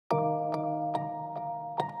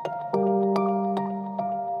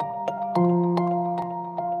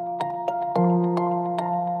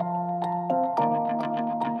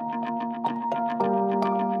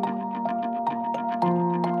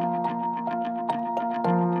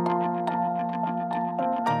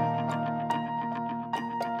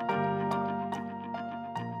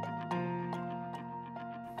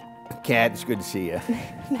Kat, it's good to see you.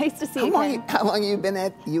 Nice to see you, Ken. How long have you been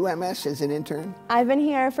at UMS as an intern? I've been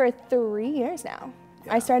here for 3 years now.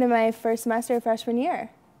 Yeah. I started my first semester freshman year.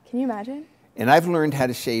 Can you imagine? And I've learned how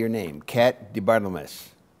to say your name, Kat DeBartolomeis.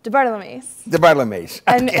 DeBartolomeis. DeBartolomeis.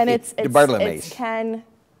 Okay. And it's DeBartolomeis. Ken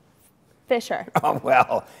Fischer. Oh,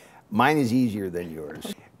 well, mine is easier than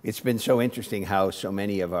yours. It's been so interesting how so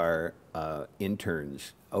many of our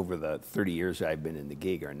interns over the 30 years I've been in the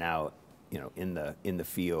gig are now, you know, in the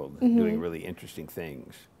field, doing really interesting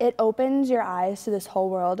things. It opens your eyes to this whole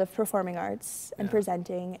world of performing arts and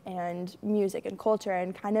presenting and music and culture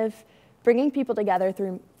and kind of bringing people together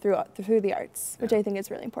through the arts, which I think is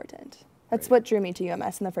really important. That's what drew me to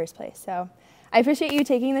UMS in the first place. So I appreciate you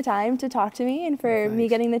taking the time to talk to me and for me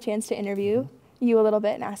getting the chance to interview you a little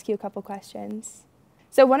bit and ask you a couple questions.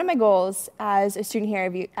 So one of my goals as a student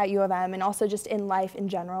here at U of M and also just in life in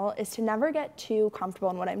general is to never get too comfortable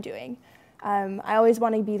in what I'm doing. I always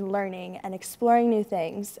want to be learning and exploring new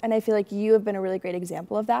things, and I feel like you have been a really great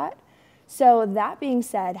example of that. So that being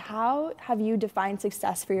said, how have you defined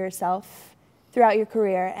success for yourself throughout your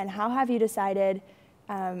career, and how have you decided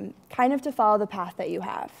kind of to follow the path that you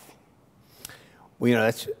have? Well, you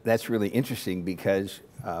know, that's really interesting because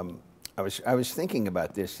I was thinking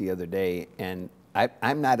about this the other day, and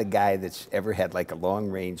I'm not a guy that's ever had like a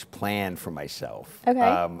long-range plan for myself.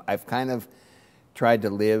 Okay. I've kind of tried to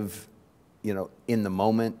live, you know, in the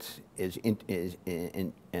moment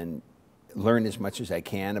and learn as much as I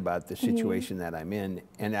can about the situation that I'm in.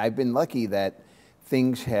 And I've been lucky that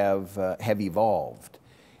things have evolved.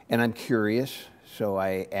 And I'm curious, so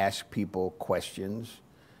I ask people questions,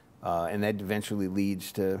 and that eventually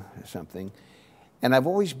leads to something. And I've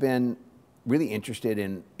always been really interested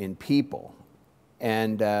in people.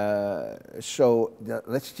 And so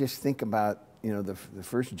let's just think about, you know, the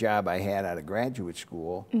first job I had out of graduate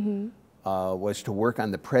school was to work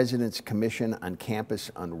on the President's Commission on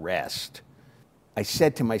Campus Unrest. I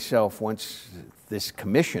said to myself once this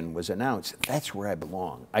commission was announced, that's where I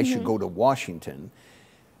belong. I should go to Washington.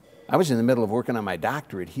 I was in the middle of working on my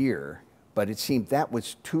doctorate here, but it seemed that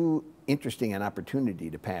was too interesting an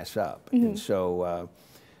opportunity to pass up. And so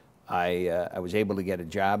I was able to get a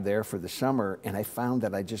job there for the summer, and I found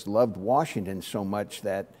that I just loved Washington so much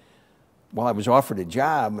that while I was offered a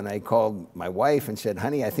job, and I called my wife and said,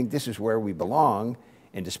 honey, I think this is where we belong.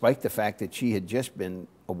 And despite the fact that she had just been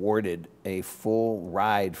awarded a full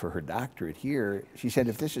ride for her doctorate here, she said,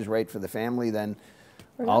 if this is right for the family, then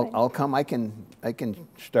I'll come. I can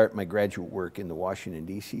start my graduate work in the Washington,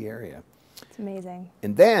 D.C. area. It's amazing.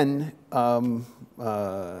 And then I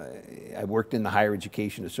worked in the Higher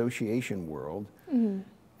Education Association world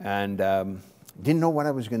and didn't know what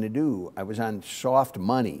I was going to do. I was on soft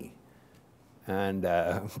money. And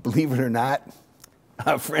believe it or not,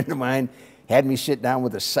 a friend of mine had me sit down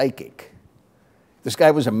with a psychic. This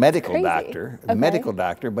guy was a medical doctor,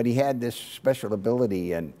 but he had this special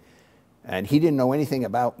ability, and he didn't know anything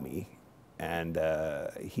about me. And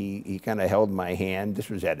he kind of held my hand. This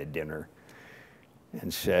was at a dinner.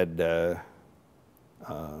 And said,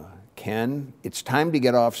 Ken, it's time to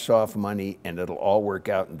get off soft money and it'll all work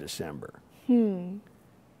out in December.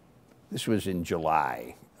 This was in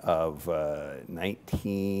July of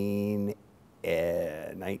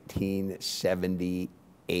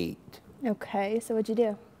 1978. Okay, so what'd you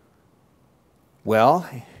do? Well,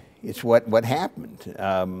 it's what happened.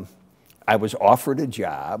 I was offered a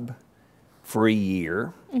job for a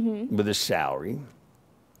year with a salary,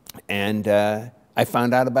 and I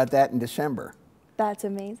found out about that in December. That's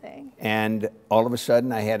amazing. And all of a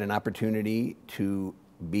sudden, I had an opportunity to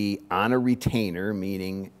be on a retainer,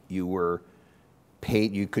 meaning you were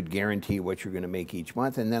paid, you could guarantee what you're going to make each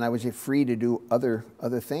month, and then I was free to do other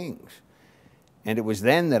things. And it was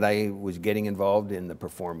then that I was getting involved in the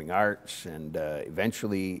performing arts and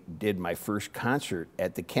eventually did my first concert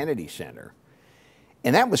at the Kennedy Center.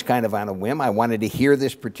 And that was kind of on a whim. I wanted to hear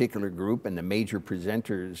this particular group, and the major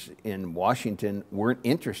presenters in Washington weren't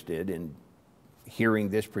interested in hearing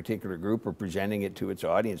this particular group or presenting it to its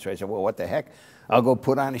audience. So I said, well, what the heck? I'll go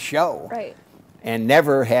put on a show. Right. And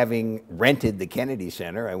never having rented the Kennedy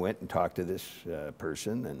Center, I went and talked to this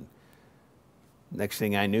person, and next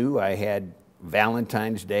thing I knew, I had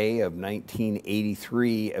Valentine's Day of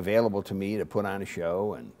 1983 available to me to put on a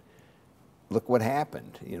show, and look what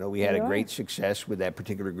happened. You know, we had a great success with that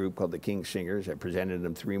particular group called the King Singers. I presented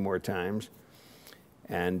them 3 more times.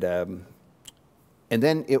 And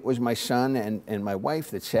then it was my son and my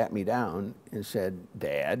wife that sat me down and said,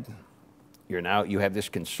 Dad, you have this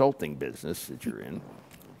consulting business that you're in,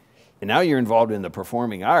 and now you're involved in the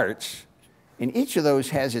performing arts, and each of those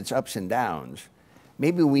has its ups and downs.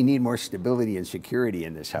 maybe we need more stability and security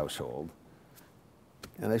in this household.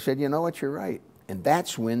 And I said, you know what, you're right. And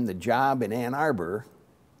that's when the job in Ann Arbor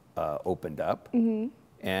opened up.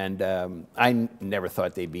 And I never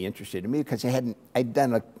thought they'd be interested in me because I'd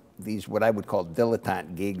done these what I would call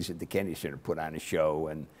dilettante gigs at the Kennedy Center, put on a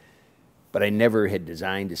show, but I never had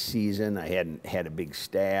designed a season. I hadn't had a big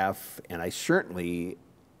staff, and I certainly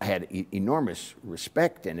had enormous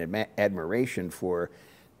respect and admiration for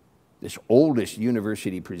this oldest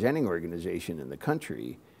university presenting organization in the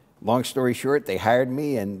country. Long story short, they hired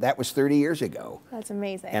me, and that was 30 years ago. That's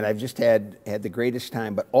amazing. And I've just had the greatest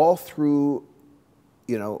time. But all through,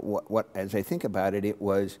 you know, what as I think about it, it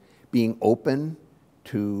was being open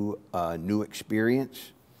to new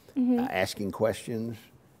experience, asking questions,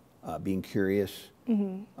 being curious.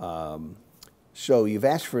 So you've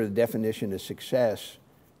asked for the definition of success.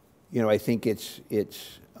 You know, I think it's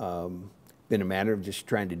been a matter of just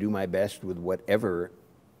trying to do my best with whatever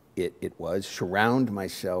it was, surround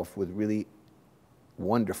myself with really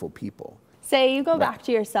wonderful people. Say you go back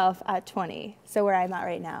to yourself at 20, so where I'm at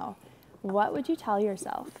right now, what would you tell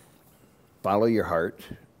yourself? Follow your heart,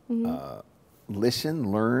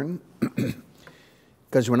 listen, learn.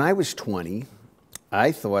 Because when I was 20,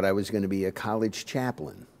 I thought I was going to be a college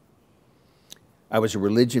chaplain. I was a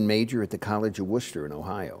religion major at the College of Worcester in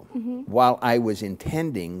Ohio. While I was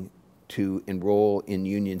intending to enroll in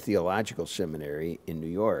Union Theological Seminary in New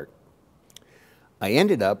York, I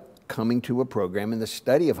ended up coming to a program in the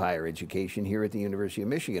study of higher education here at the University of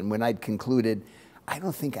Michigan when I'd concluded, I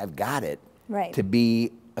don't think I've got it to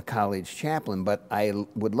be a college chaplain, but I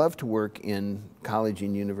would love to work in college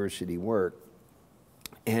and university work.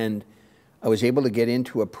 And I was able to get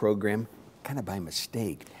into a program kind of by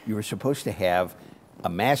mistake. You were supposed to have a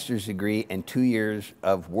master's degree and 2 years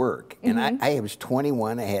of work. And I was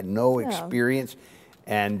 21, I had no experience,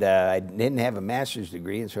 and I didn't have a master's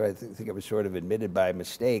degree, and so I think I was sort of admitted by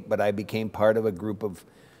mistake, but I became part of a group of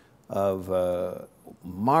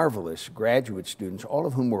marvelous graduate students, all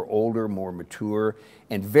of whom were older, more mature,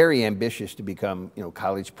 and very ambitious to become, you know,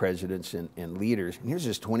 college presidents and leaders. And here's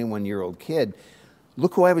this 21-year-old kid.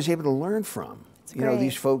 Look who I was able to learn from. You know,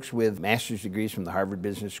 these folks with master's degrees from the Harvard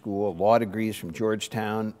Business School, law degrees from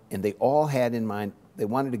Georgetown, and they all had in mind they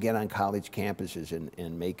wanted to get on college campuses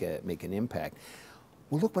and make an impact.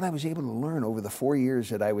 Well, look what I was able to learn over the 4 years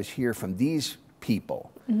that I was here from these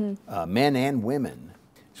people, men and women.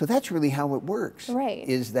 So that's really how it works.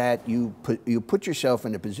 Is that you put yourself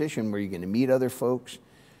in a position where you're going to meet other folks,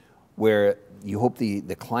 where you hope the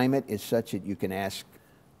climate is such that you can ask.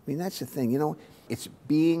 I mean, that's the thing. You know, it's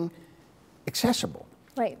being accessible.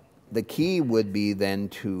 The key would be then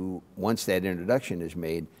to, once that introduction is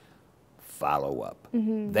made, follow up.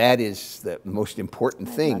 That is the most important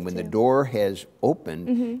thing. When the door has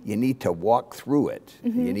opened, you need to walk through it.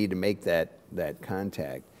 You need to make that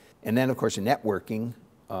contact. And then, of course, networking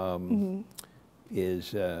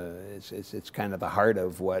is it's kind of the heart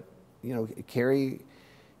of what, you know,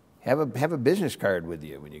 have a business card with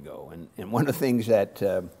you when you go. And one of the things that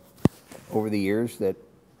over the years that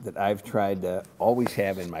I've tried to always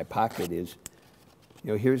have in my pocket is,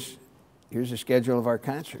 you know, here's a schedule of our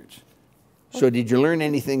concerts. So did you learn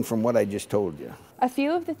anything from what I just told you? A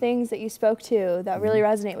few of the things that you spoke to that really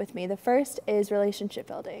resonate with me. The first is relationship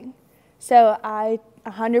building. So I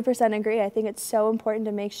 100% agree. I think it's so important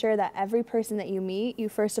to make sure that every person that you meet, you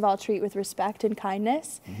first of all treat with respect and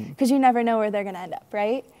kindness, because you never know where they're going to end up,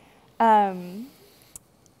 right?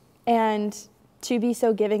 And to be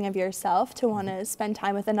so giving of yourself, to want to spend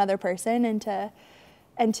time with another person and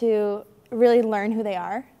to really learn who they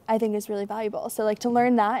are, I think is really valuable. So like to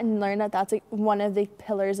learn that and learn that that's one of the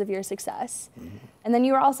pillars of your success. And then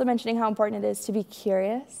you were also mentioning how important it is to be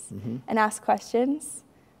curious and ask questions.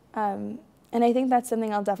 And I think that's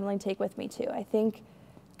something I'll definitely take with me too. I think,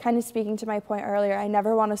 kind of speaking to my point earlier, I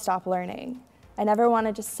never want to stop learning. I never want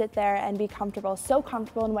to just sit there and be comfortable, so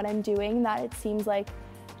comfortable in what I'm doing that it seems like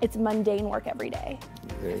it's mundane work every day.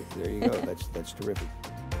 There you go. That's terrific.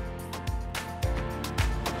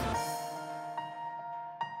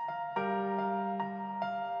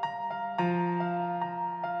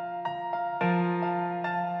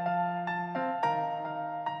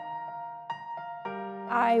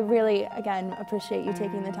 I really, again, appreciate you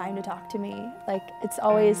taking the time to talk to me. Like, it's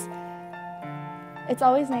always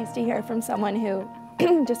nice to hear from someone who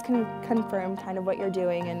just can confirm kind of what you're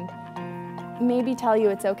doing and maybe tell you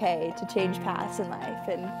it's okay to change paths in life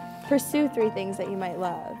and pursue 3 things that you might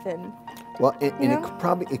love. And Well,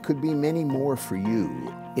 and it could be many more for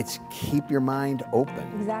you. It's keep your mind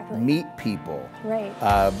open. Exactly. Meet people. Right.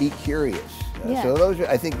 Be curious. Yeah. So those are,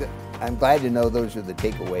 I think, I'm glad to know those are the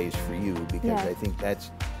takeaways for you, because Yeah. I think that's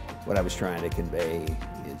what I was trying to convey.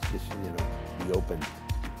 Is just be open,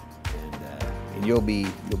 and you'll be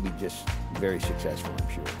just very successful, I'm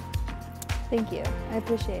sure. Thank you. I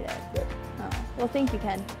appreciate it. Good. Oh, well, thank you,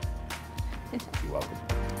 Ken. You're welcome.